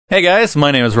Hey guys,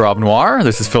 my name is Rob Noire.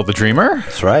 This is Phil the Dreamer.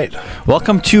 That's right.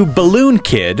 Welcome to Balloon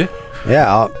Kid.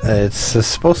 Yeah, it's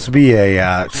supposed to be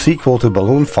a sequel to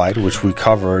Balloon Fight, which we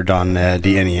covered on the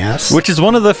NES. Which is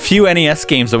one of the few NES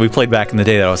games that we played back in the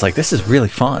day that I was like, this is really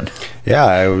fun.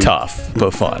 Yeah. Tough,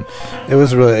 but fun. It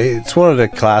was really, it's one of the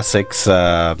classics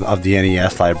of the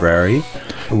NES library,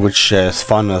 which is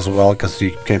fun as well because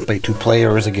you can play two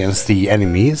players against the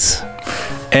enemies.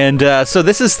 And so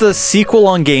this is the sequel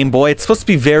on Game Boy. It's supposed to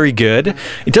be very good.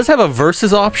 It does have a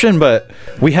versus option, but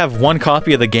we have one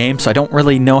copy of the game, so I don't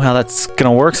really know how that's going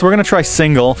to work. So we're going to try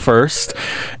single first.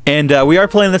 And we are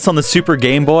playing this on the Super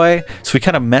Game Boy, so we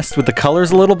kind of messed with the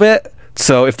colors a little bit.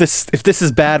 So if this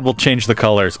is bad, we'll change the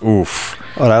colors. Oof.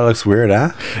 Oh, that looks weird,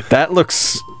 huh? That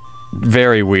looks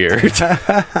very weird.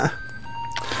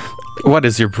 What,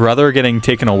 is your brother getting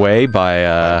taken away by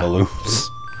balloons?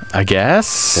 I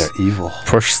guess. They're evil.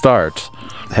 Push start.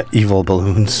 They're evil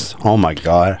balloons. Oh my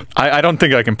god. I don't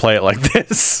think I can play it like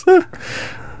this.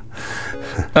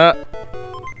 That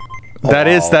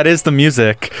is the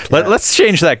music. Yeah. Let's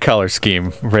change that color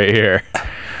scheme right here.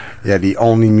 Yeah, the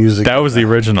only music. That was the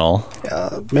original.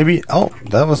 Maybe. Oh,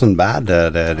 that wasn't bad.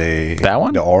 That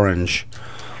one? The orange.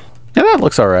 Yeah, that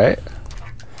looks all right.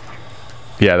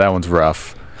 Yeah, that one's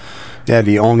rough. Yeah,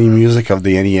 the only music of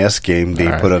the NES game they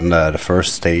Alright. put on the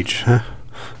first stage. Huh?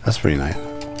 That's pretty nice.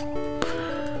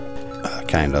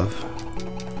 Kind of.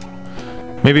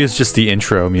 Maybe it's just the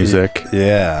intro music.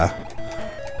 Yeah.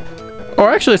 Or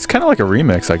actually, it's kind of like a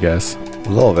remix, I guess. A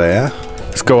little bit, yeah.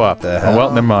 Let's go up. The Oh, hell?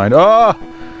 well, never mind. Oh!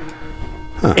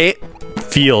 Huh. It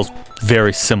feels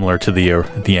very similar to the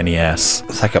NES.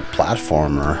 It's like a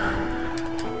platformer.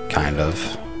 Kind of.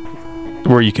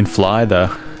 Where you can fly,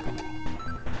 though.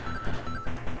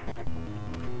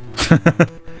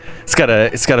 It's got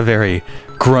a very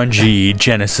grungy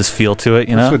Genesis feel to it,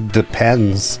 you know? That's what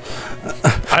depends.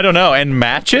 I don't know. And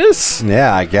matches?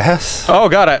 Yeah, I guess. Oh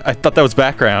god, I thought that was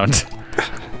background.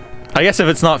 I guess if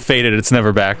it's not faded, it's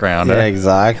never background. Yeah,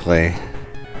 exactly.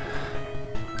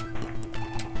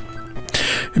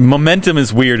 Momentum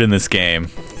is weird in this game.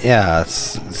 Yeah,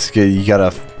 it's good. You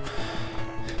gotta.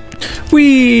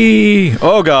 Whee!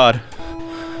 Oh god.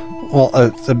 Well,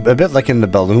 it's a bit like in the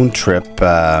balloon trip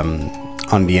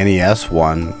on the NES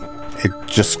one. It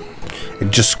just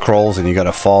scrolls and you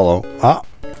gotta follow. Oh,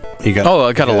 you got. Oh,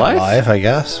 I got a life? I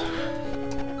guess.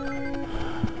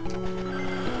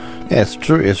 Yeah, it's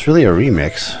true. It's really a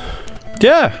remix.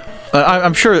 Yeah.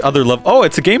 I'm sure other level. Oh,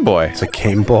 it's a Game Boy. It's a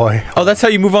Game Boy. Oh, that's how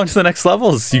you move on to the next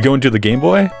levels. You go into the Game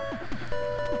Boy.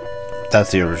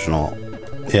 That's the original.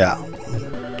 Yeah.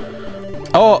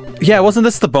 Oh, yeah. Wasn't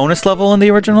this the bonus level in the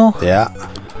original? Yeah.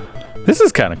 This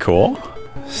is kind of cool.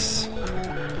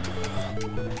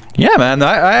 Yeah, man.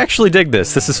 I actually dig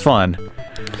this. This is fun.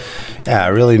 Yeah, I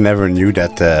really never knew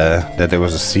that that there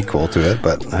was a sequel to it,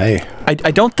 but hey.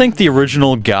 I don't think the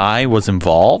original guy was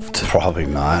involved. Probably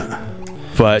not.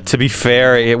 But to be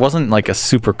fair, it wasn't like a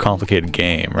super complicated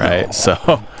game, right? No.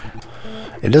 So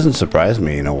It doesn't surprise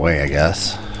me in a way, I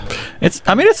guess. it's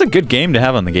a good game to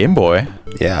have on the Game Boy.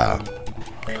 Yeah.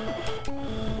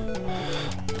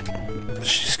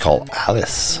 She's called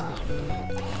Alice.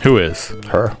 Who is?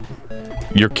 Her.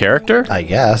 Your character? I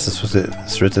guess this was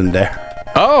it's written there.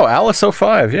 Oh, Alice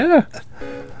 05, yeah.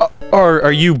 Or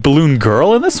are you Balloon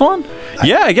Girl in this one?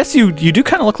 Yeah, I guess you do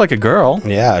kind of look like a girl.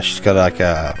 Yeah, she's got like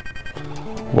a.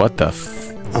 What the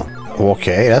Oh,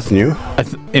 okay, that's new.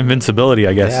 invincibility,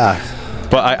 I guess. Yeah.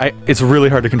 But it's really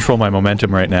hard to control my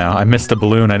momentum right now. I missed a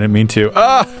balloon. I didn't mean to.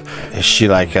 Ah! Is she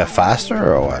like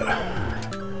faster or what?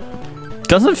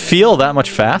 Doesn't feel that much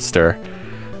faster.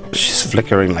 She's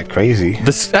flickering like crazy.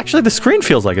 Actually, the screen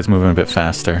feels like it's moving a bit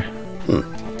faster.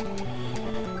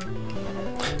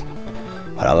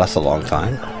 Wow, that's a long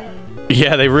time.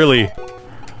 Yeah, they really.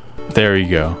 There you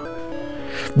go.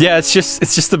 Yeah, it's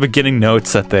just the beginning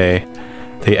notes that they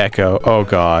echo. Oh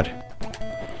god.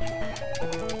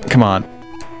 Come on.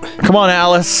 Come on,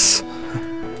 Alice.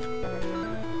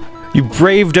 You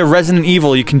braved a Resident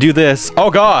Evil. You can do this.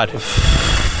 Oh god.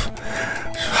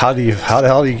 How the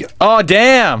hell do you get? Oh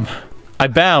damn. I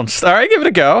bounced. All right, give it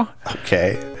a go.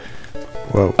 Okay.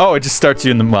 Whoa. Oh, it just starts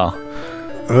you in the well.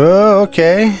 Oh,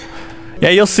 okay. Yeah,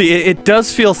 you'll see. It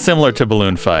does feel similar to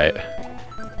Balloon Fight.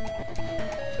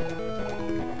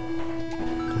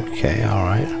 Okay,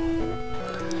 alright.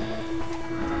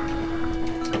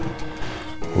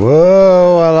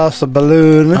 Whoa, I lost a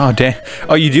balloon. Oh, damn.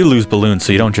 Oh, you do lose balloons,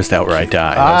 so you don't just outright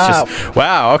die. That's just,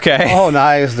 wow, okay. Oh,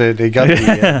 nice. They got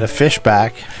the fish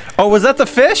back. Oh, was that the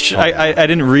fish? I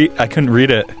didn't read. I couldn't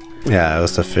read it. Yeah, it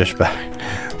was the fish back.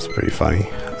 It's pretty funny.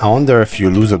 I wonder if you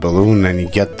lose a balloon and you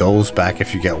get those back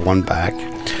if you get one back.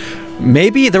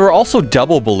 Maybe there were also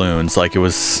double balloons. Like it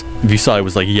was, if you saw it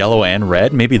was like yellow and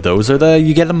red. Maybe those are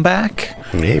you get them back.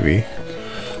 Maybe.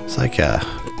 It's like a.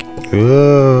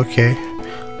 Ooh, okay.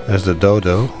 There's the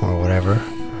dodo or whatever.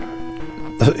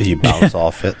 You bounce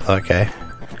off it. Okay.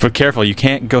 But careful, you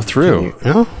can't go through.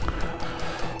 No.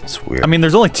 It's weird. I mean,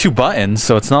 there's only 2 buttons,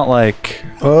 so it's not like.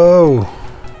 Oh.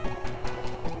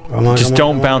 Just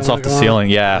don't bounce off the ceiling.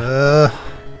 Yeah.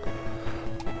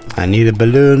 I need a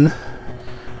balloon.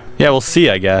 Yeah, we'll see,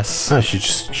 I guess. Oh, she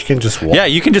can just walk. Yeah,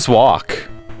 you can just walk.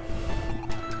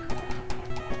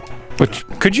 Which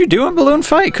could you do a balloon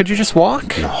fight? Could you just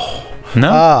walk? No.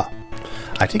 No.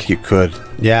 I think you could.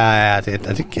 Yeah, I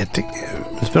think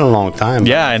it's been a long time.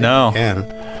 Yeah, I know.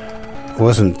 It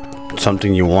wasn't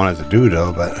something you wanted to do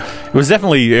though, but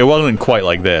it wasn't quite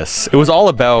like this. It was all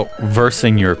about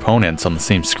versing your opponents on the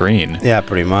same screen. Yeah,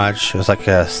 pretty much. It was like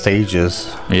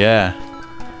stages. Yeah.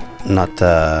 Not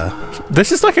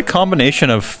This is like a combination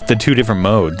of the 2 different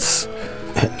modes.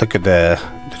 Look at the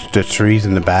trees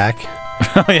in the back.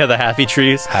 Oh yeah, the happy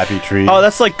trees. Happy trees. Oh,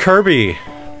 that's like Kirby.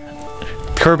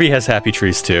 Kirby has happy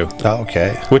trees too. Oh,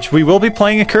 okay. Which we will be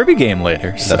playing a Kirby game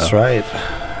later. So. That's right.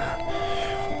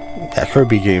 Yeah,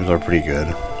 Kirby games are pretty good.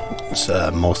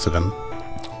 Most of them.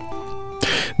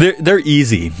 They're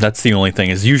easy. That's the only thing.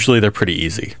 Is usually they're pretty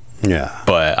easy. Yeah.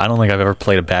 But I don't think I've ever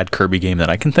played a bad Kirby game that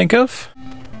I can think of.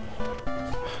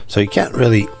 So you can't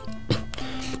really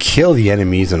kill the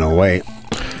enemies in a way,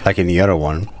 like in the other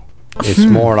one. It's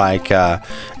more like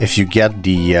if you get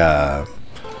the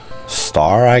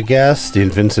star, I guess, the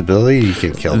invincibility, you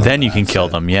can kill them. Then you can kill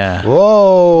them, yeah.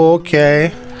 Whoa,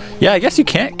 okay. Yeah, I guess you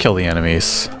can't kill the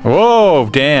enemies. Whoa,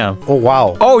 damn. Oh,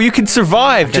 wow. Oh, you can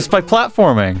survive just by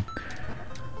platforming.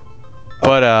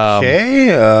 But,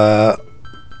 okay,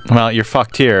 well, you're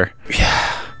fucked here. Yeah.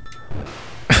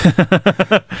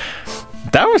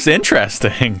 That was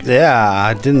interesting. Yeah,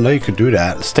 I didn't know you could do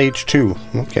that. Stage 2.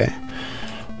 Okay.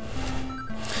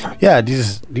 Yeah,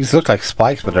 these look like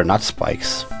spikes, but they're not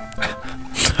spikes.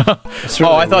 Really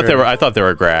I thought they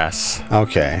were grass.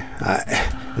 Okay.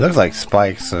 It looks like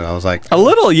spikes, so I was like... A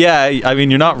little, yeah. I mean,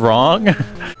 you're not wrong.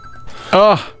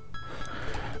 Oh.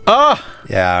 Oh.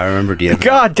 Yeah, I remember the...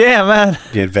 God damn, man.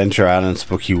 The Adventure Island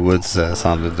Spooky Woods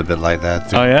sounded a bit like that,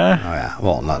 too. Oh, yeah? Oh, yeah.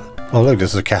 Well, not... Oh, look,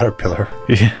 this is a caterpillar.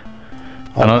 Yeah.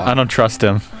 Oh, I don't trust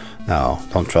him. No,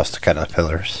 don't trust the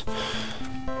caterpillars.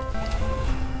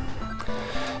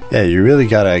 Yeah, you really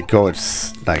gotta go.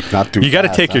 It's like not too. You gotta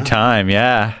take your time,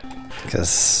 yeah.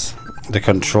 Because the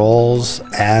controls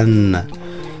and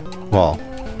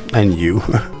you.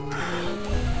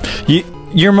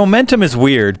 Your momentum is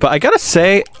weird, but I gotta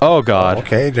say, oh god.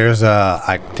 Okay, there's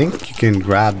I think you can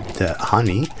grab the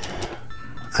honey.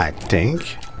 I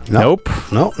think. Nope.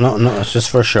 No. It's just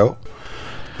for show.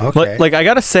 Okay. Like I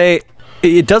gotta say,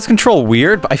 it does control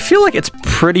weird, but I feel like it's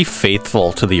pretty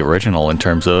faithful to the original in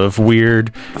terms of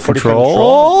weird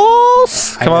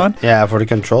controls. Come on. Yeah, for the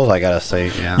controls, I gotta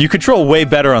say, yeah. You control way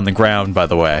better on the ground, by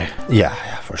the way. Yeah,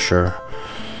 for sure.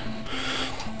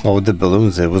 Well, with the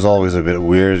balloons, it was always a bit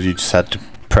weird. You just had to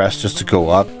press just to go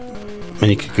up, and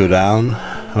you could go down.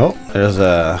 Oh, there's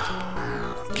a...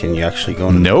 Can you actually go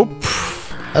in? Nope.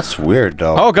 That's weird,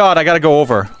 though. Oh god, I gotta go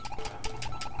over.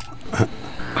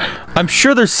 I'm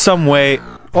sure there's some way.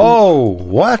 Oh,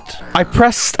 what? I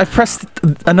pressed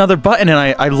another button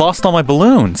and I lost all my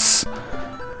balloons.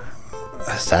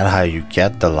 Is that how you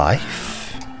get the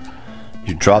life?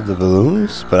 You drop the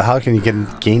balloons? But how can you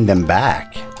gain them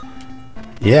back?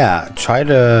 Yeah, try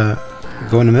to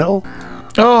go in the middle.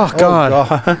 Oh god. Oh,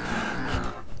 god.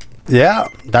 Yeah,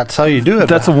 that's how you do it.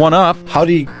 That's a 1-up. How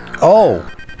do you... Oh.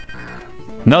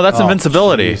 No, that's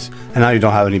invincibility. Geez. And now you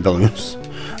don't have any balloons.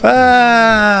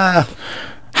 Ah!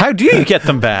 How do you get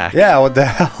them back? Yeah, what the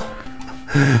hell?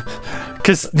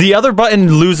 Because the other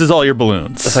button loses all your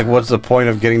balloons. It's like, what's the point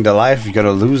of getting the life? You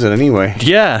gotta lose it anyway.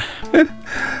 Yeah.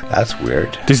 That's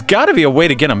weird. There's gotta be a way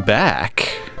to get them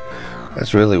back.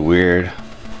 That's really weird.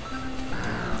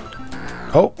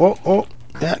 Oh.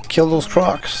 Yeah, kill those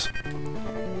crocs.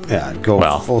 Yeah, go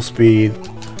full speed.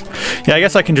 Yeah, I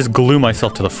guess I can just glue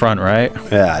myself to the front, right?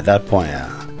 Yeah, at that point,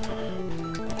 yeah.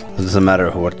 It doesn't matter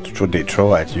what they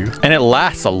throw at you. And it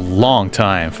lasts a long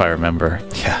time, if I remember.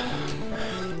 Yeah.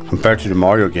 Compared to the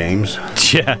Mario games.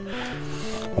 Yeah.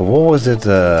 Well, what was it?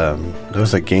 There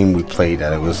was a game we played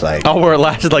that it was like... Oh, where it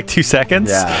lasted like 2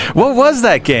 seconds? Yeah. What was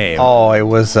that game? Oh, it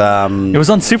was... It was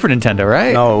on Super Nintendo,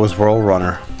 right? No, it was World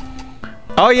Runner.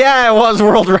 Oh, yeah, it was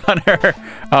World Runner.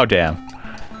 Oh, damn.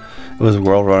 It was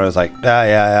World Runner. It was like,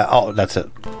 yeah. Oh, that's it.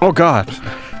 Oh, God.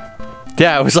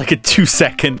 Yeah, it was like a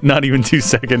 2-second, not even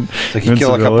 2-second. Like you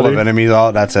kill a couple of enemies,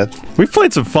 oh, that's it. We've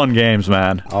played some fun games,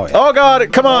 man. Oh, yeah. Oh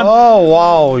god, come on! Oh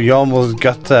wow, you almost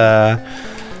got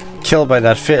killed by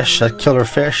that fish, that killer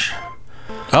fish.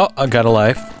 Oh, I got a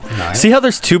life. Nice. See how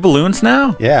there's 2 balloons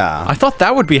now? Yeah. I thought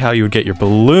that would be how you would get your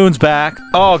balloons back.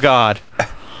 Oh god.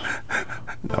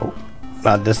 No,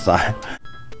 not this time.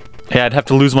 Yeah, I'd have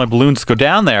to lose my balloons to go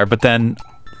down there, but then...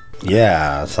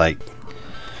 Yeah, it's like...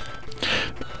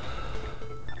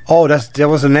 Oh, that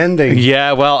was an ending.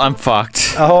 Yeah, well, I'm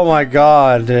fucked. Oh my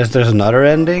god, there's another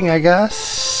ending, I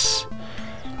guess?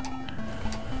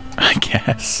 I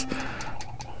guess.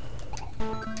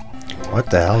 What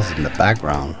the hell's in the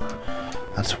background?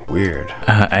 That's weird.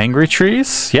 Angry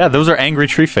trees? Yeah, those are angry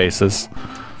tree faces.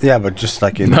 Yeah, but just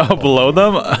like in... No, below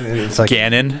them? It's like...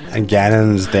 Ganon. And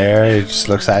Ganon's there, it just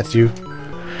looks at you.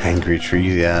 Angry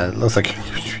trees, yeah, it looks like...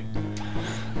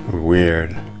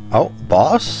 Weird. Oh,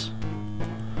 boss?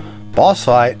 Boss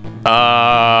fight.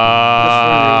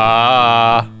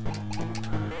 I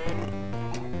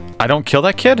don't kill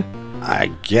that kid? I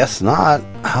guess not.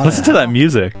 Listen to that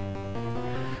music.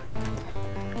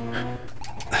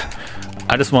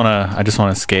 I just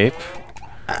wanna escape.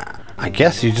 I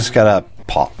guess you just gotta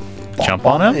Jump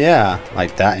on him? Yeah,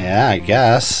 like that, yeah, I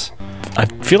guess. I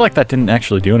feel like that didn't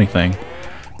actually do anything.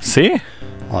 See?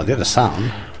 Oh, it did a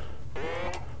sound.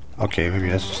 Okay, maybe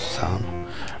that's just a sound.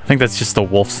 I think that's just the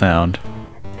wolf sound.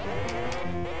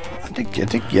 I think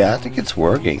it's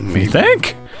working. Maybe. You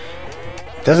think?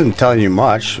 It doesn't tell you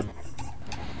much.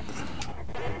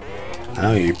 I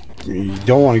know you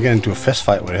don't want to get into a fist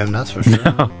fight with him, that's for sure.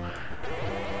 No.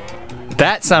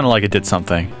 That sounded like it did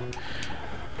something.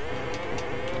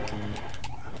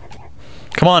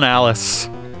 Come on, Alice.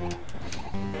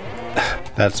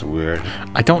 That's weird.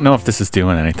 I don't know if this is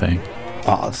doing anything.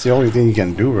 Oh, it's the only thing you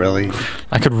can do, really.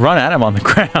 I could run at him on the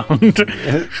ground.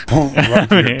 Run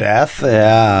to your death,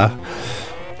 yeah.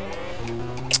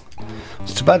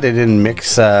 It's too bad they didn't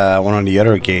mix one of the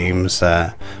other games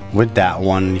with that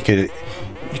one. You could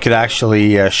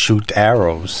actually shoot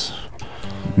arrows.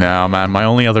 No, man. My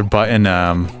only other button.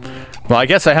 Well, I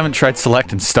guess I haven't tried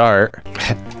select and start.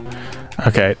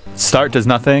 Okay, start does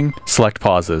nothing. Select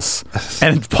pauses,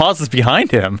 and it pauses behind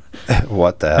him.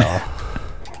 What the hell?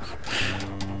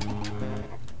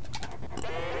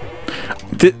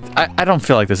 I don't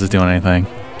feel like this is doing anything.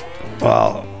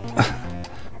 Well,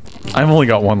 I've only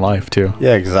got 1 life too.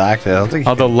 yeah, exactly. I don't think.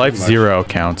 Although life 0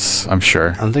 counts, I'm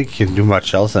sure. I don't think you can do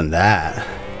much else than that.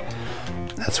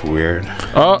 That's weird.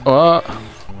 Oh,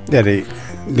 Yeah,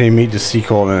 they made the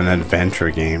sequel in an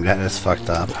adventure game. That is fucked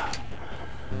up.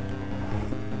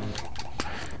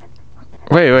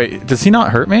 Wait. Does he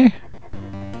not hurt me?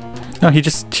 No, he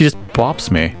just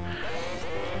bops me.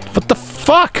 What the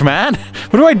fuck, man?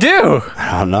 What do I do?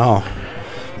 I don't know.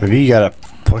 Maybe you gotta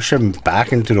push him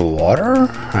back into the water?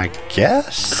 I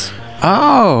guess.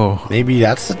 Oh. Maybe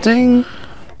that's the thing?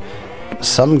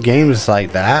 Some games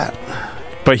like that.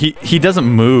 But he doesn't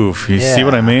move. You see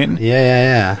what I mean?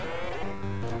 Yeah.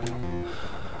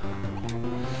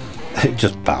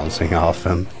 Just bouncing off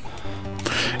him.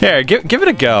 Yeah, give it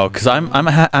a go, because I'm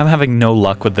having no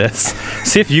luck with this.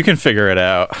 See if you can figure it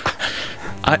out.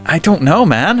 I don't know,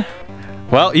 man.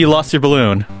 Well, you lost your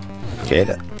balloon. Okay.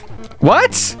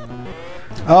 What?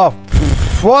 Oh,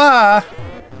 what?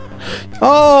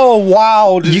 Oh,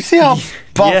 wow. Did you see how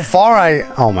far I...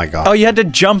 Oh, my God. Oh, you had to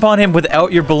jump on him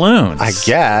without your balloons. I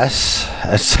guess.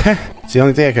 It's the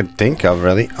only thing I could think of,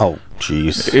 really. Oh,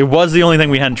 jeez. It was the only thing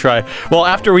we hadn't tried. Well,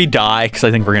 after we die, because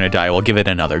I think we're going to die, we'll give it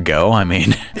another go. I mean...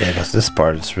 Yeah, because this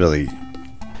part is really...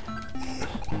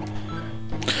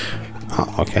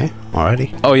 Oh, okay.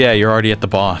 Alrighty. Oh, yeah, you're already at the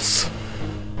boss.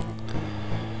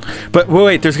 But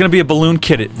wait, there's going to be a balloon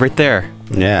kid right there.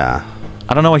 Yeah.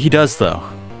 I don't know what he does, though.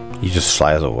 He just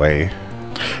flies away.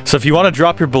 So if you want to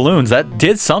drop your balloons, that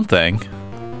did something.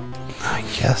 I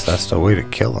guess that's the way to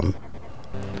kill him.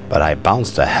 But I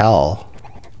bounced to hell.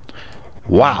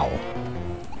 Wow.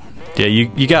 Yeah,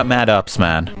 you got mad ups,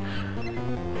 man.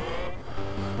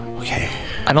 Okay.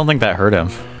 I don't think that hurt him.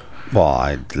 Well,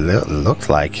 it looked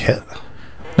like it.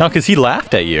 No, because he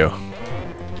laughed at you.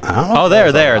 I don't know. Oh,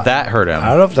 there, that hurt him. I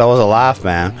don't know if that was a laugh,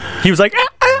 man. He was like,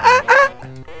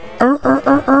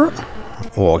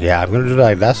 Well, yeah, I'm gonna do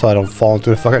like that so I don't fall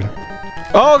into the fucking...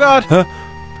 Oh, God. Huh?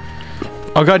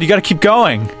 Oh, God, you gotta keep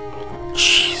going.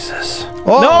 Jesus.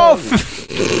 No!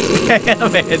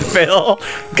 Damn it, Phil.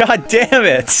 God damn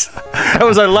it. That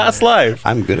was our last life.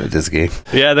 I'm good at this game.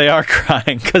 Yeah, they are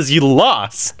crying because you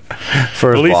lost.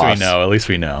 First At least boss. we know. At least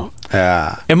we know.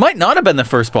 Yeah. It might not have been the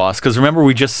first boss because remember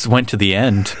we just went to the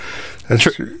end.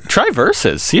 Try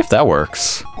versus. See if that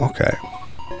works. Okay.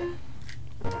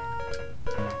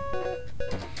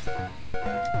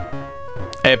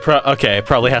 It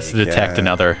probably has to detect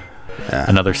another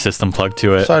system plug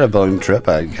to it. Start a balloon trip.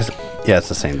 I guess. Yeah, it's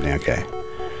the same thing. Okay.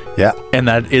 Yeah. And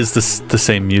that is the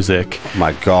same music. Oh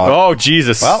my God. Oh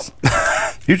Jesus. Well,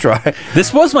 you try.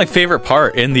 This was my favorite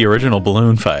part in the original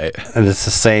balloon fight. And it's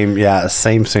the same. Yeah,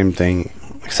 same thing.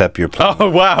 Except you're playing. Oh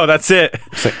wow, that's it.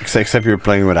 Except you're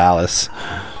playing with Alice.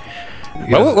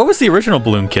 What was the original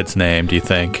balloon kid's name? Do you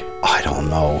think? I don't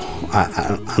know.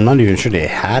 I'm not even sure they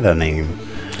had a name.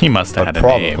 He must have had a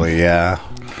name. Probably, yeah.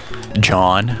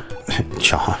 John.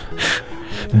 John.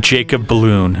 Jacob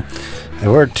Balloon.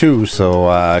 There were two,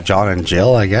 so John and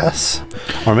Jill, I guess.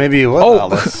 Or maybe it was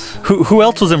Alice. Who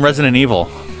else was in Resident Evil?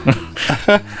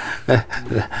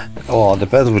 Well, it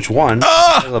depends which one.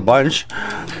 There's a bunch.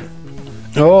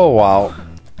 Oh, wow.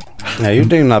 Yeah, you're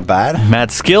doing not bad.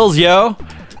 Mad skills, yo.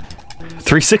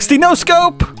 360 no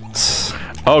scope.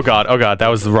 Oh god, that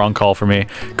was the wrong call for me.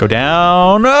 Go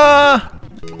down.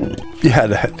 Yeah,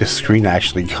 the screen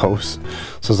actually goes.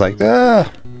 So it's like,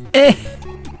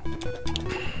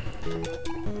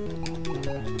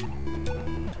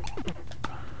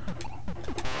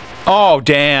 Oh,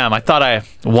 damn. I thought I...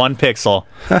 1 pixel.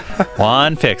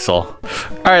 1 pixel.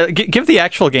 Alright, give the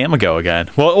actual game a go again.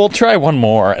 We'll try one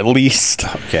more, at least.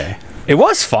 Okay. It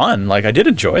was fun. Like, I did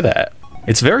enjoy that.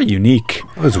 It's very unique.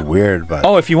 It was weird, but...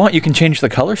 Oh, if you want, you can change the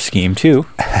color scheme, too.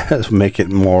 Make it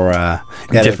more,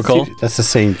 difficult. That's the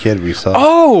same kid we saw.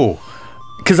 Oh!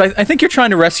 Because I think you're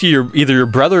trying to rescue either your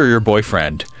brother or your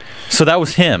boyfriend. So that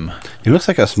was him. He looks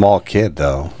like a small kid,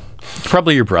 though.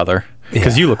 Probably your brother.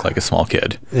 Because you look like a small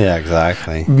kid. Yeah,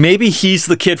 exactly. Maybe he's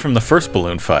the kid from the first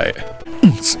balloon fight.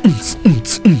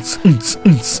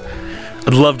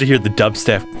 I'd love to hear the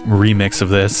dubstep remix of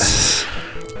this.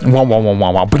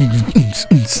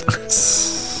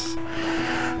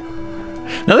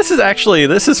 Now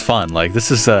this is fun. Like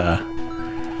this is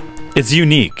it's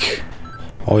unique.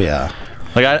 Oh yeah.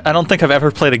 Like I don't think I've ever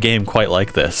played a game quite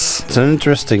like this. It's an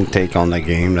interesting take on the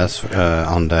game. That's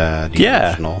on the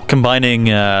original. Combining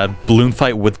balloon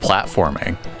fight with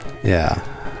platforming. Yeah.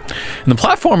 And the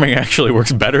platforming actually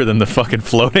works better than the fucking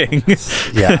floating.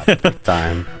 Yeah, big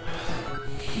time.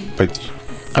 But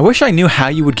I wish I knew how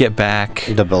you would get back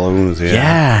the balloons. Yeah.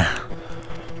 Yeah.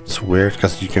 It's weird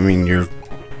because you're.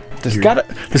 There's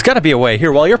gotta be a way.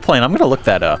 Here, while you're playing, I'm gonna look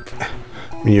that up.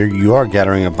 I mean, you are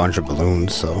gathering a bunch of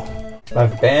balloons, so.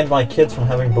 I've banned my kids from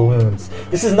having balloons.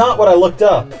 This is not what I looked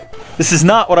up. This is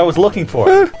not what I was looking for.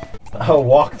 A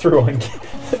walkthrough on.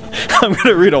 I'm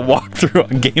gonna read a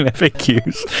walkthrough on game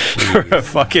FAQs for a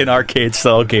fucking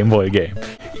arcade-style Game Boy game.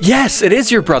 Yes, it is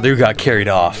your brother who got carried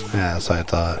off. Yeah, that's what I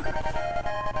thought.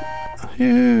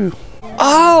 Phew.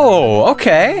 Oh,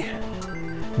 okay.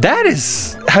 That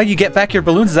is how you get back your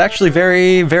balloons. Is actually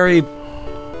very, very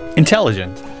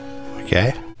intelligent.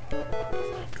 Okay.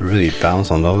 Really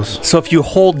bounce on those. So if you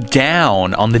hold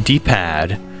down on the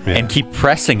D-pad and keep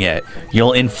pressing it,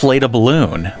 you'll inflate a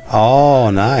balloon. Oh,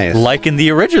 nice. Like in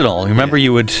the original. Remember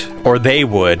you would, or they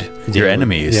would, your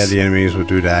enemies. Yeah, the enemies would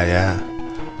do that, yeah.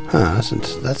 Huh,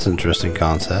 that's an interesting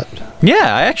concept.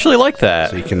 Yeah, I actually like that.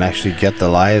 So you can actually get the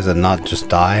lives and not just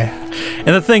die. And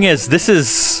the thing is, this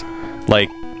is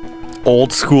like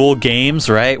old school games,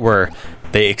 right? Where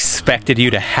they expected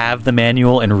you to have the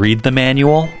manual and read the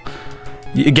manual.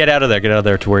 Get out of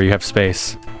there to where you have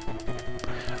space.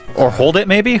 Or hold it,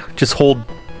 maybe? Just hold.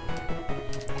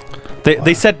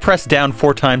 They said press down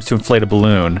 4 times to inflate a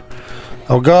balloon.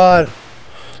 Oh, God.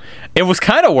 It was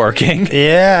kind of working.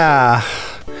 Yeah.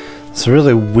 It's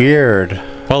really weird.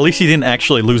 Well, at least you didn't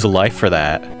actually lose a life for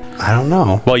that. I don't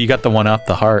know. Well, you got the one up,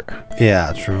 the heart.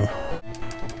 Yeah, true.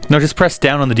 No, just press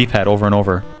down on the D-pad over and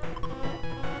over.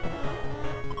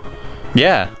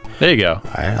 Yeah. There you go.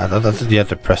 Alright, I thought you had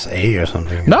to press A or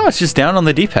something. No, it's just down on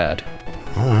the D-pad.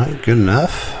 Alright, good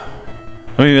enough.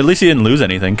 I mean, at least you didn't lose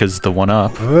anything because the one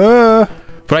up.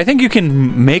 But I think you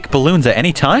can make balloons at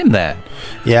any time then.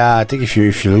 Yeah, I think if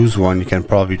you lose one, you can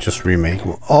probably just remake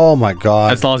one. Oh my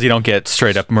God. As long as you don't get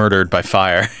straight up murdered by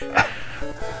fire.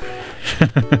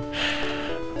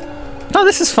 No,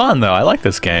 this is fun though. I like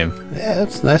this game. Yeah,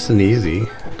 it's nice and easy.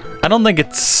 I don't think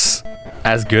it's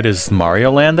as good as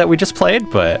Mario Land that we just played,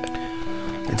 but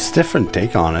it's a different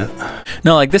take on it.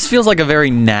 No, like this feels like a very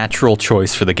natural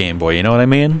choice for the Game Boy, you know what I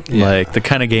mean? Yeah. Like the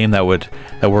kind of game that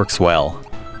works well.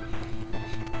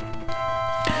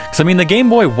 Cuz I mean the Game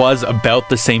Boy was about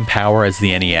the same power as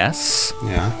the NES.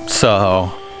 Yeah.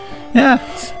 So, yeah.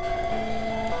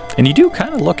 And you do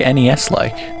kind of look NES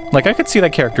like. Like I could see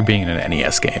that character being in an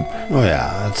NES game. Oh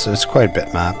yeah, it's quite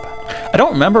bitmap. I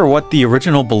don't remember what the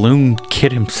original Balloon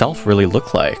Kid himself really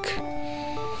looked like.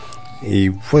 He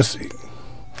was...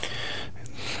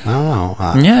 I don't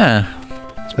know.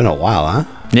 Yeah. It's been a while, huh?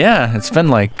 Yeah, it's been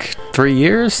like 3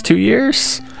 years, 2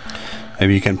 years.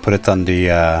 Maybe you can put it on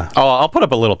the... Oh, I'll put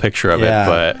up a little picture of it,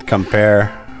 but...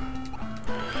 Compare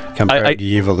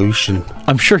the evolution.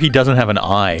 I'm sure he doesn't have an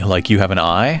eye like you have an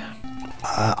eye.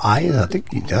 I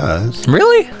think he does.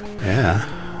 Really? Yeah.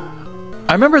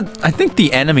 I remember, I think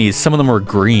the enemies, some of them were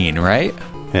green, right?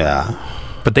 Yeah.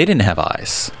 But they didn't have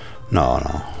eyes. No,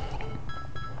 no.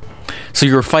 So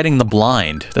you were fighting the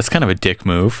blind. That's kind of a dick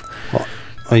move.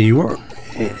 Well, you were...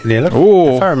 They look...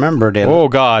 Ooh. If I remember, they look... Oh,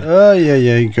 God. Oh,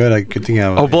 yeah, good thing I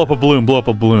was... Oh, blow up a balloon, blow up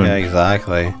a balloon. Yeah,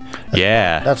 exactly.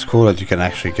 Yeah. That's cool that you can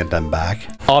actually get them back.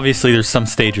 Obviously, there's some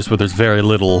stages where there's very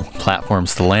little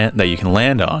platforms to land that you can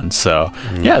land on. So,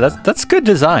 yeah, that's good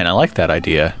design. I like that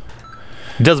idea.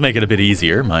 It does make it a bit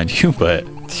easier, mind you, but...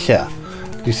 Yeah.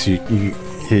 At least you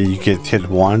get hit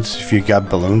once. If you got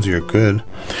balloons, you're good.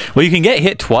 Well, you can get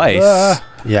hit twice.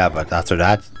 Yeah, but after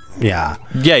that, yeah.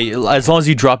 Yeah, as long as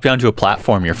you drop down to a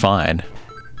platform, you're fine.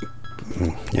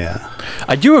 Yeah.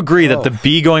 I do agree that the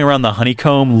bee going around the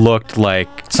honeycomb looked like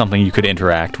something you could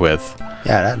interact with.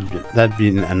 Yeah, that'd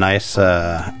be a nice...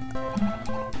 that'd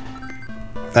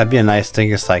be a nice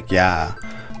thing. It's like, yeah...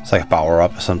 It's like a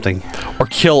power-up or something. Or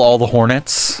kill all the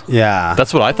hornets. Yeah.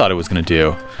 That's what I thought it was going to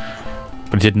do.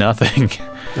 But it did nothing.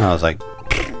 I was like...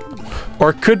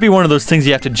 Or it could be one of those things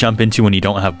you have to jump into when you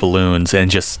don't have balloons, and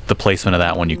just the placement of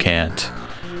that one you can't.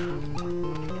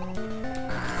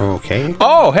 Okay.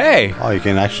 Oh, hey! Oh, you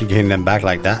can actually gain them back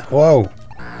like that. Whoa.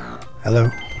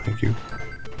 Hello. Thank you.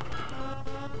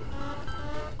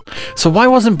 So why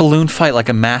wasn't Balloon Fight like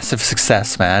a massive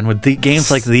success, man? With the games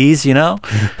like these, you know?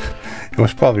 It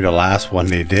was probably the last one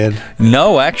they did.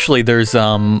 No, actually, there's,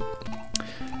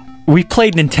 we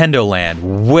played Nintendo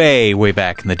Land way, way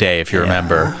back in the day, if you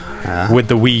remember, with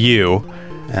the Wii U.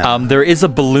 Yeah. There is a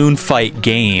Balloon Fight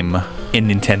game in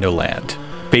Nintendo Land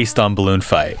based on Balloon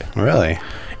Fight. Really?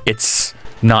 It's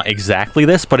not exactly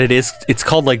this, but it is. It's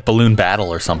called like Balloon Battle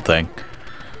or something.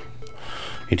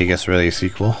 You think it's really a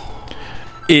sequel?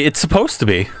 It's supposed to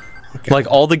be. Okay. Like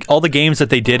all the games that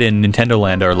they did in Nintendo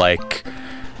Land are like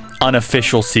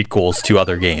unofficial sequels to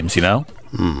other games, you know?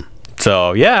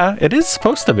 So yeah, it is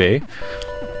supposed to be.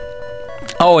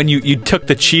 Oh, and you took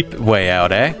the cheap way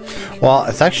out, eh? Well,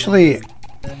 it's actually,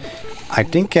 I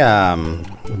think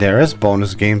there is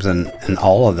bonus games in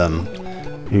all of them.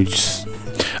 You just...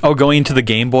 Oh, going into the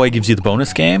Game Boy gives you the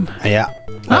bonus game? Yeah,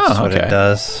 that's what it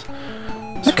does.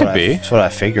 That could be. That's what I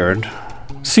figured.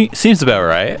 Seems about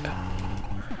right.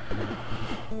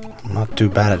 Not too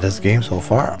bad at this game so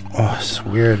far. Oh, it's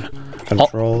weird.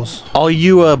 Controls. All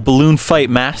you Balloon Fight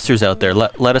masters out there,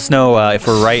 let us know if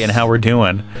we're right and how we're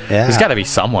doing. Yeah. There's got to be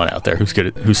someone out there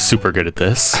who's super good at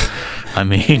this. I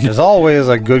mean, there's always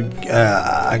a good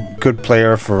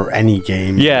player for any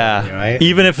game. Yeah, right?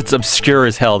 Even if it's obscure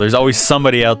as hell, there's always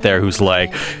somebody out there who's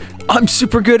like, I'm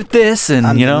super good at this, and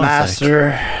I'm you know, the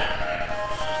master.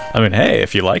 I mean, hey,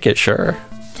 if you like it, sure.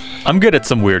 I'm good at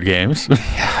some weird games.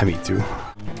 Yeah, me too.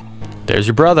 There's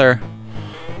your brother.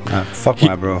 Fuck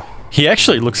my bro. He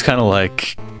actually looks kind of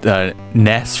like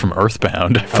Ness from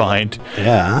Earthbound, I find.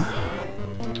 Yeah.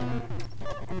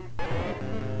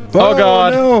 Oh,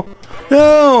 God. No.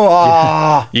 No.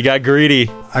 Oh. You got greedy.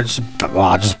 I just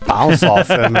bounced off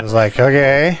him. I was like,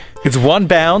 okay. It's one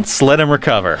bounce, let him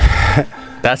recover.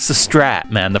 That's the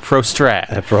strat, man. The pro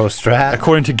strat. The pro strat.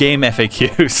 According to game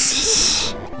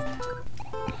FAQs.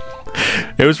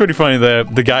 It was pretty funny.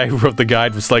 The guy who wrote the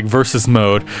guide was like, versus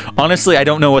mode. Honestly, I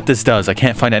don't know what this does. I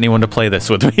can't find anyone to play this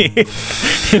with me.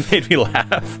 It made me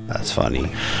laugh. That's funny.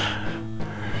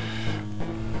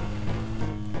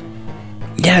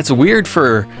 Yeah, it's weird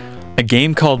for a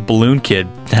game called Balloon Kid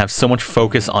to have so much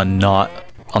focus on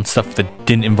stuff that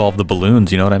didn't involve the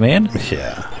balloons, you know what I mean?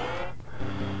 Yeah.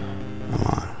 Come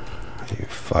on, you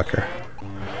fucker.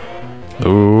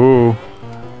 Ooh.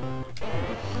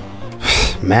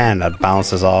 Man, that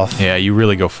bounces off. Yeah, you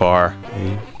really go far.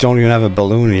 You don't even have a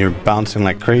balloon and you're bouncing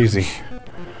like crazy.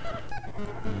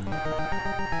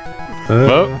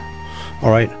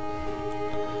 Alright.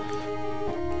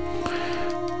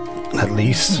 At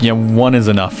least. Yeah, one is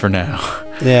enough for now.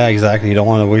 Yeah, exactly. You don't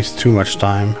want to waste too much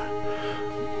time.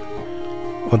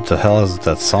 What the hell is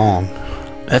that song?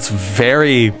 That's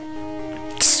very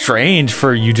strange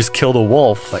for you just killed a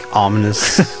wolf. Like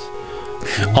ominous.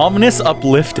 Ominous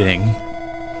uplifting.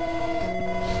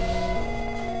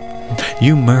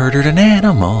 You murdered an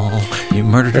animal. You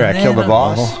murdered an animal. I killed the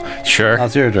boss. Sure.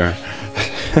 That's your turn.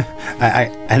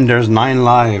 And there's 9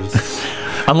 lives.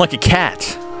 I'm like a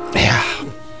cat. Yeah.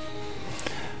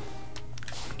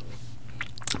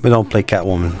 But don't play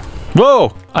Catwoman.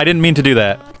 Whoa! I didn't mean to do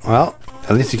that. Well,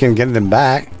 at least you can get them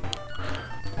back.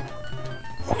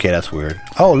 Okay, that's weird.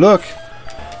 Oh, look!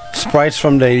 Sprites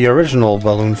from the original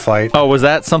balloon fight. Oh, was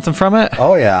that something from it?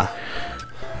 Oh, yeah.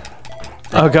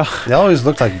 Oh, God. They always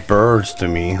look like birds to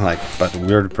me, like, but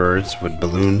weird birds with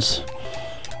balloons.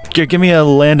 Give me a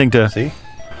landing to... See?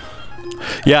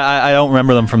 Yeah, I don't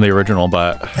remember them from the original,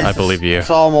 but I believe you. It's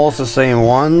almost the same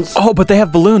ones. Oh, but they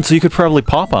have balloons, so you could probably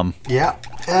pop them. Yeah,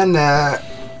 and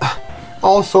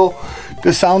also,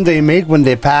 the sound they make when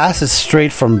they pass is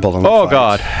straight from balloon Oh, fights.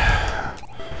 God.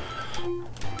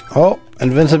 Oh,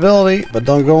 invincibility, but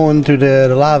don't go into the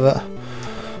lava.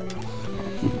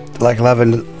 Like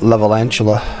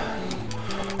Levelantula.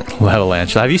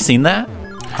 Have you seen that?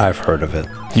 I've heard of it.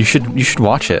 You should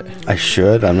watch it. I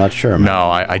should. I'm not sure. Man. No,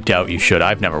 I doubt you should.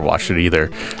 I've never watched it either.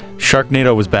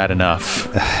 Sharknado was bad enough.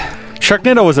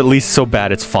 Sharknado was at least so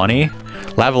bad it's funny.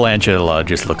 Lavalantula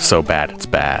just looks so bad it's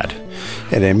bad.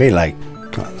 Yeah, they made like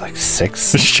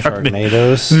 6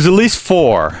 Sharknados. There's at least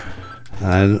 4.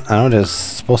 I know there's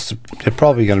supposed to. They're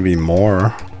probably gonna be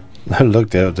more.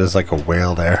 Look, there's like a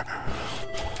whale there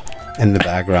in the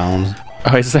background.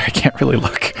 Oh, is there? I can't really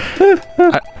look.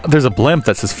 There's a blimp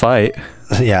that says fight.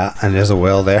 Yeah, and there's a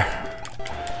whale there.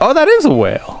 Oh, that is a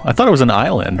whale. I thought it was an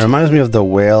island. It reminds me of the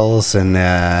whales in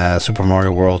Super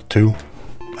Mario World 2.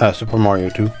 Super Mario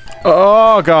 2.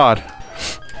 Oh, God.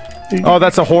 Oh,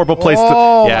 that's a horrible place to...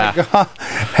 Yeah. My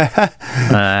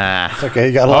God. It's okay,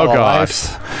 you got a lot of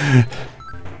lives.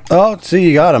 Oh, see,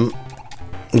 you got them.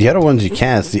 The other ones you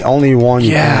can't. It's the only one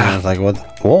you can. It's like, what?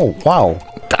 Whoa, wow.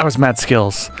 That was mad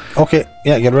skills. Okay,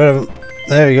 yeah, get rid of them.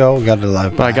 There you go, got the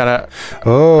life back. But I gotta...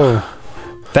 Oh.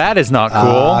 That is not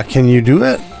cool. Can you do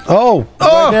it? Oh,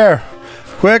 right there.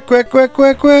 Quick, quick, quick,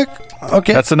 quick, quick.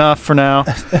 Okay. That's enough for now.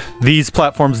 These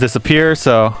platforms disappear,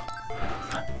 so...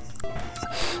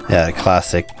 Yeah, the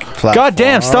classic platform. God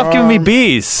damn, stop giving me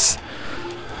bees.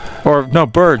 Or, no,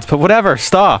 birds, but whatever,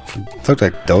 stop. It looked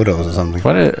like dodos or something.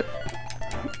 What?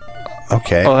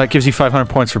 Okay. Oh, that gives you 500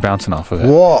 points for bouncing off of it.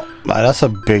 Whoa, that's a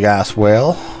big-ass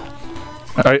whale.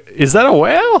 Is that a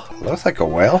whale? Looks like a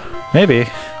whale. Maybe.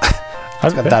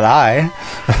 It's got that eye.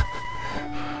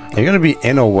 You're gonna be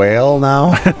in a whale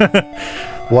now?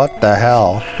 What the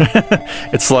hell?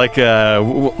 It's like,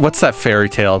 what's that fairy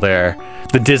tale there?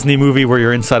 The Disney movie where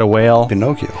you're inside a whale?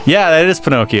 Pinocchio. Yeah, that is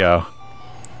Pinocchio.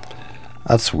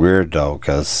 That's weird though,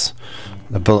 because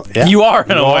you are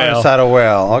in a whale. Inside a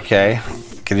whale. Okay.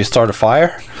 Can you start a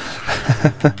fire?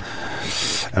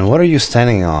 And what are you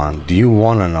standing on? Do you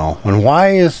want to know? And why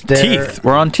is there teeth?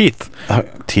 We're on teeth.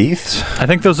 Teeth? I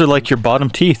think those are like your bottom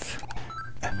teeth.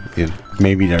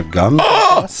 Maybe they're gums.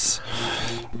 Oh!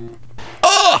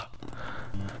 Oh!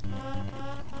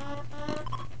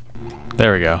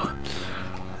 There we go.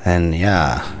 And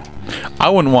yeah, I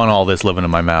wouldn't want all this living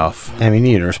in my mouth. I mean,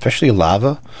 neither, especially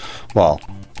lava. Well,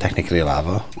 technically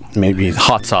lava. Maybe it's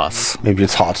hot sauce. Maybe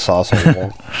it's hot sauce,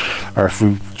 or if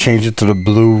we change it to the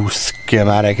blue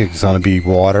schematic, it's gonna be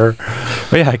water.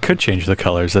 Oh, yeah, I could change the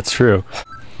colors. That's true.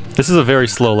 This is a very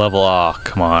slow level. Oh,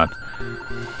 come on.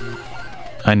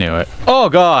 I knew it. Oh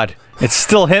God! It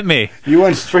still hit me. You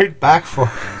went straight back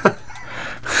for.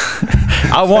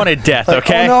 I wanted death. Like,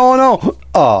 okay. Oh no!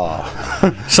 Oh.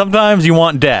 Sometimes you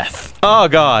want death. Oh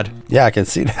God. Yeah, I can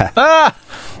see that. Ah!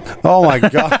 Oh my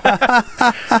God.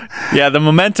 Yeah, the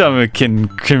momentum can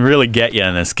really get you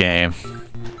in this game.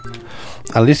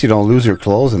 At least you don't lose your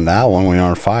clothes in that one when you're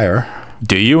on fire.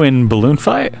 Do you in Balloon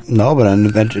Fight? No, but on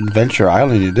Adventure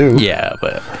Island you do. Yeah,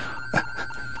 but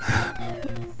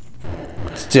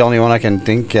it's the only one I can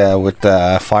think with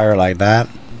fire like that.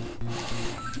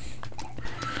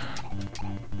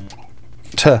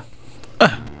 Tuh.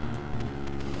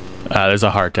 There's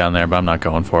a heart down there, but I'm not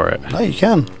going for it. No, you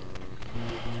can.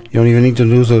 You don't even need to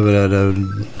lose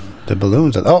the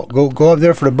balloons. Oh, go up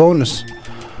there for the bonus.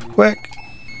 Quick.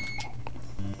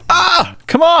 Ah!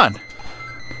 Come on!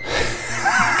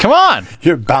 Come on!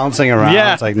 You're bouncing around.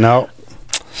 Yeah. It's like, no.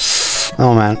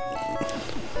 Oh, man.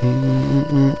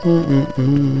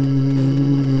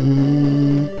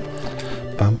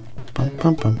 Bum, bum,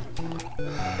 bum, bum.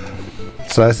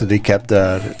 It's nice that they kept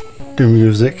the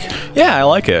music. Yeah, I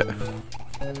like it.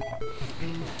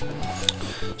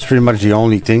 It's pretty much the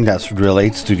only thing that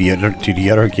relates to the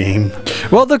other game.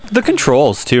 Well, the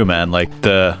controls too, man. Like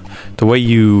the way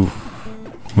you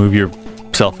move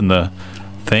yourself in the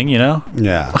thing, you know?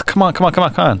 Yeah. Oh, come on.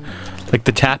 Like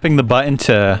the tapping the button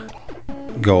to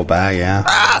go back, yeah.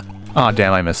 Ah! Oh,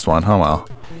 damn, I missed one. Oh well.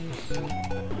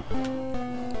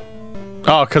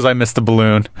 Oh, because I missed the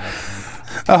balloon.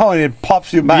 Oh, and it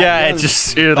pops you back. Yeah, it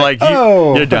just you're like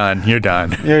oh. you're done. You're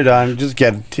done. You're done. Just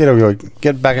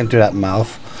get back into that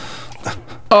mouth.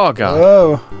 Oh god.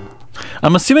 Oh.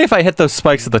 I'm assuming if I hit those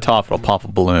spikes at the top, it'll pop a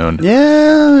balloon.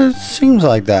 Yeah, it seems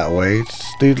like that way.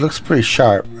 Dude, looks pretty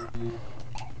sharp.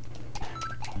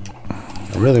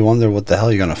 I really wonder what the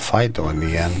hell you're gonna fight though in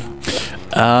the end.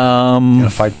 You gonna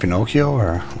fight Pinocchio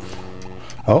or?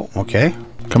 Oh, okay.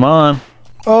 Come on.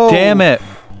 Oh, damn it.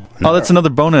 Oh, that's another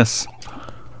bonus.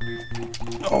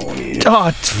 Oh, yeah.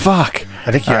 Oh, fuck.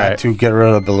 I think you had to get rid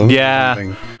of the balloon.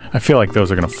 Yeah. I feel like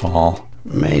those are gonna fall.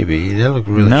 Maybe. They look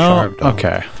really sharp though.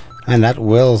 Okay. And that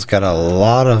whale's got a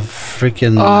lot of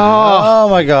freaking... Oh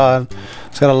my god.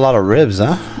 It's got a lot of ribs,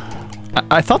 huh?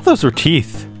 I thought those were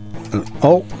teeth.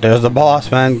 Oh, there's the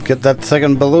boss, man. Get that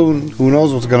second balloon. Who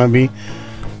knows what's gonna be.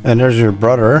 And there's your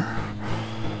brother.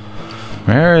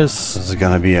 Where is... Is it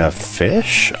gonna be a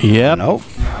fish? Yep. Nope.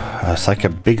 It's like a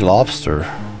big lobster.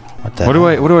 What the What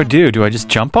hell? do I do? Do I just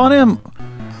jump on him?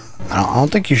 I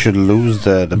don't think you should lose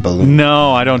the balloon.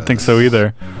 No, I don't think so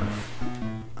either.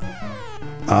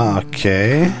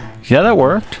 Okay. Yeah, that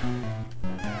worked.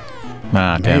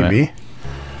 Ah, damn Maybe. it.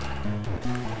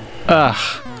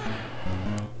 Ugh.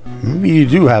 Maybe you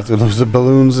do have to lose the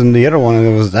balloons in the other one, and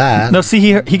it was that. No, see,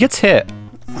 he gets hit.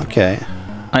 Okay.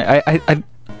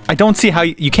 I don't see how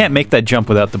you can't make that jump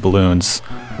without the balloons.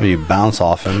 Or you bounce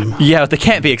off him. Yeah, but they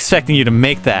can't be expecting you to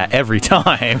make that every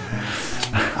time.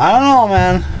 I don't know,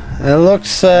 man. It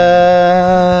looks,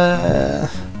 I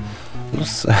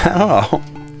don't know.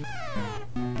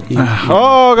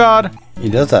 Oh god. He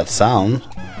does that sound.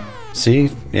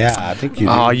 See? Yeah, I think you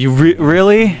do. Oh, you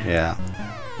really? Yeah.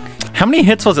 How many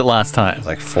hits was it last time?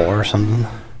 Like 4 or something.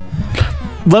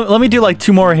 Let me do like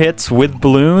 2 more hits with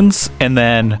balloons, and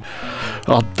then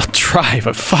I'll try.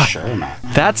 But fuck, Sure, man.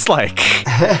 that's like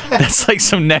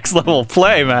some next level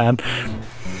play, man.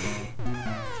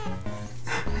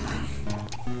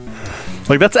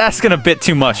 Like that's asking a bit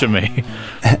too much of me.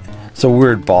 It's a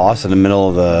weird boss in the middle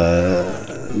of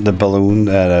the balloon,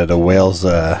 the whale's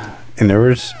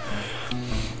innards.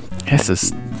 This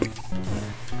is.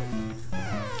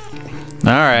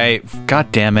 All right.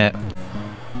 God damn it.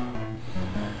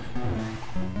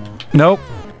 Nope.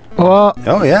 Well.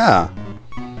 Oh yeah.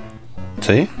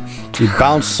 See? You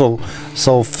bounce so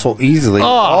easily.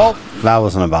 Oh. That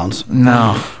wasn't a bounce.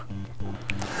 No.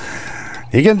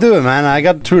 You can do it, man. I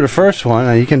got through the first one,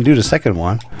 and you can do the second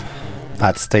one.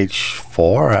 At stage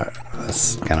 4.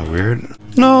 That's kind of weird.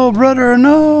 No, brother,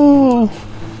 no.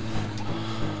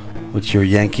 With your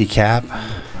Yankee cap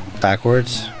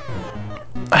backwards.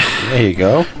 There you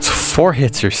go. So 4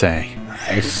 hits, you're saying?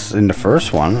 It's in the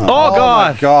first one. Oh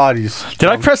god! My god! Did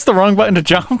I press the wrong button to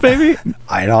jump, baby?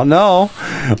 I don't know.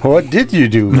 What did you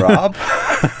do, Rob?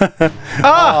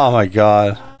 Oh my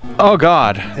god! Oh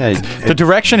god! Yeah, the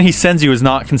direction he sends you is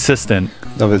not consistent.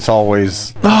 No, it's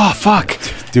always. Oh fuck,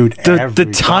 dude! The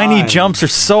tiny jumps are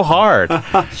so hard.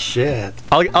 Shit!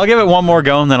 I'll give it one more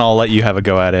go, and then I'll let you have a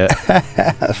go at it.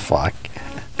 Fuck!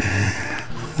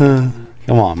 Come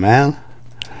on, man!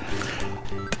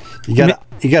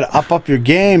 You gotta up your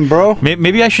game, bro.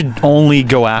 Maybe I should only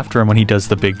go after him when he does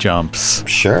the big jumps.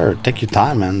 Sure, take your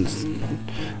time, man.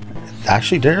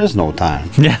 Actually, there is no time.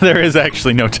 Yeah, there is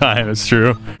actually no time. It's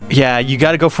true. Yeah, you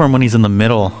got to go for him when he's in the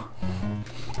middle.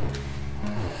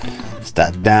 It's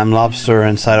that damn lobster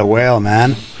inside a whale,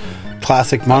 man.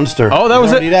 Classic monster. Oh, that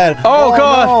was it. Dead. Oh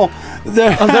god. No.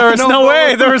 There is no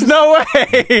way. There is no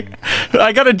way.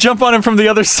 I gotta jump on him from the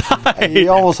other side. You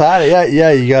almost had it.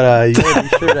 Yeah. You gotta be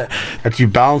sure that you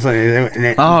bounce on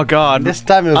it. Oh god. This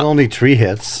time it was only 3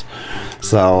 hits.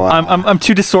 So I'm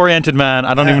too disoriented, man.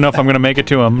 I don't even know if I'm gonna make it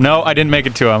to him. No, I didn't make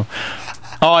it to him.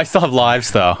 Oh, I still have lives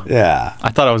though. Yeah.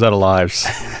 I thought I was out of lives.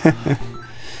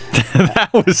 That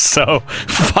was so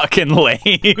fucking lame.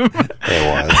 It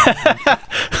was.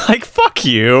 Like fuck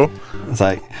you. It's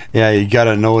like, yeah, you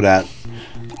gotta know that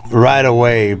right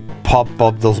away. Pop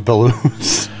up those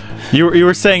balloons. You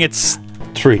were saying it's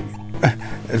 3.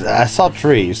 I saw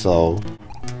 3, so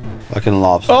fucking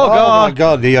lobster. Oh god! My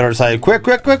god! The other side. Quick!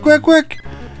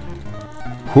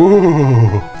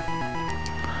 Whoo!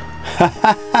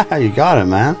 You got it,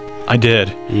 man. I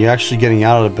did. You're actually getting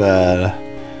out of the bed.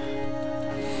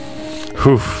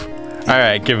 Oof. All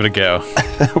right, give it a go.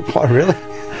 What, really?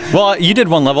 Well, you did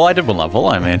 1 level. I did 1 level.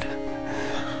 I mean,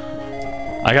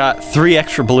 I got 3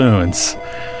 extra balloons.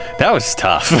 That was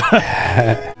tough.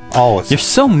 Oh, you're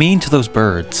so mean to those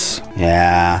birds.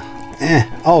 Yeah.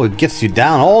 Oh, it gets you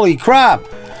down. Holy crap!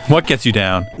 What gets you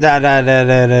down?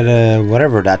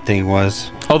 Whatever that thing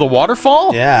was. Oh, the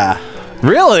waterfall? Yeah.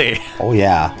 Really? Oh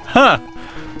yeah. Huh.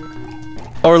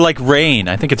 Or like rain.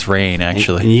 I think it's rain, And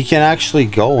actually. you can actually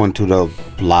go into the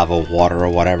lava water or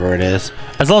whatever it is.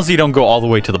 As long as you don't go all the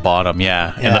way to the bottom,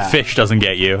 yeah. And the Yeah. fish doesn't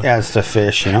get you. Yeah, it's the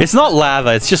fish, you know? It's not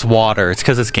lava, it's just water. It's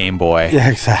because it's Game Boy. Yeah,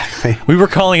 exactly. We were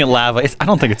calling it lava. I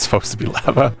don't think it's supposed to be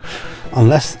lava.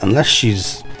 Unless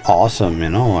she's awesome, you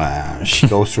know? She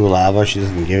goes through lava, she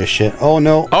doesn't give a shit. Oh,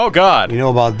 no. Oh, God. You know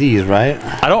about these, right?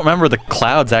 I don't remember the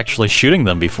clouds actually shooting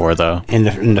them before, though.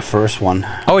 In the first one.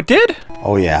 Oh, it did?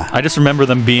 Oh, yeah. I just remember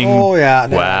them being... Oh, yeah.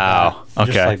 Wow. Like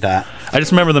Okay. Just like that. I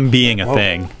just remember them being a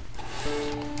thing.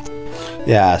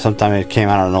 Yeah, sometimes it came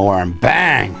out of nowhere and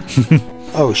bang!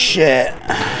 Oh, shit.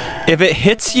 If it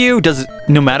hits you, does it,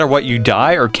 no matter what, you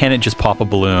die, or can it just pop a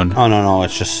balloon? Oh, no,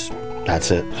 it's just...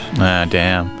 That's it. Ah,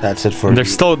 damn. That's it for... They're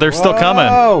still coming.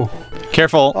 Oh!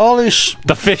 Careful. Holy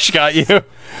The fish got you.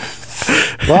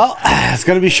 Well, it's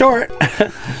gonna be short.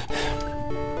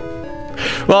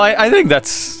 Well, I think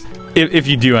that's... If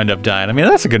you do end up dying, I mean,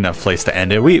 that's a good enough place to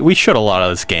end it. We showed a lot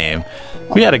of this game.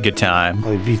 We had a good time.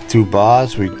 We beat 2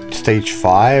 boss. We stage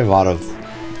 5 out of...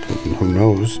 Who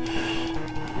knows?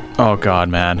 Oh, God,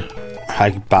 man. I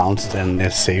bounced and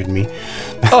it saved me.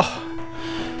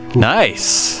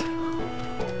 Nice.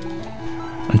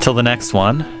 Until the next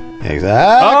one.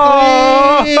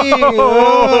 Exactly!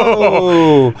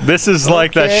 Oh! This is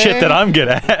like that shit that I'm good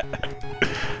at.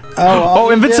 Oh,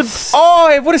 invincible. yes. Oh,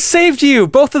 it would have saved you.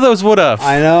 Both of those would have.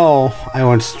 I know. I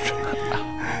went straight...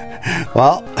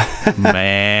 Well...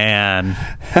 Man.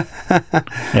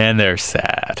 And they're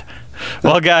sad.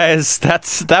 Well, guys,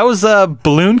 that was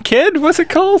Balloon Kid, what's it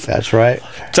called? That's right.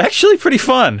 It's actually pretty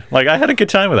fun. Like, I had a good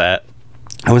time with that.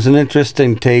 It was an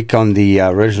interesting take on the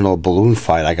original balloon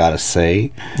fight, I gotta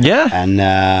say. Yeah.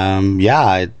 And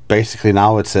yeah, basically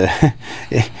now it's a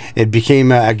it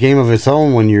became a game of its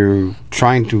own when you're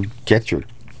trying to get your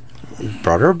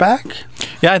brother back.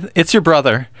 Yeah, it's your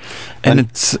brother, and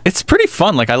it's pretty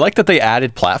fun. Like, I like that they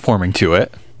added platforming to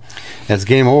it. It's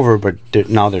game over, but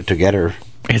now they're together.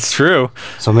 It's true.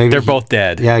 So maybe they're both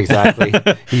dead. Yeah, exactly.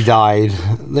 He died.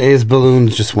 His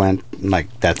balloons just went like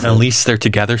that's. At least they're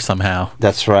together somehow.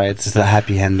 That's right. It's a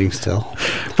happy ending still.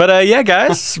 But yeah,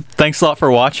 guys, thanks a lot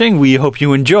for watching. We hope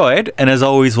you enjoyed, and as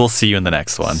always, we'll see you in the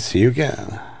next one. See you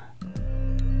again.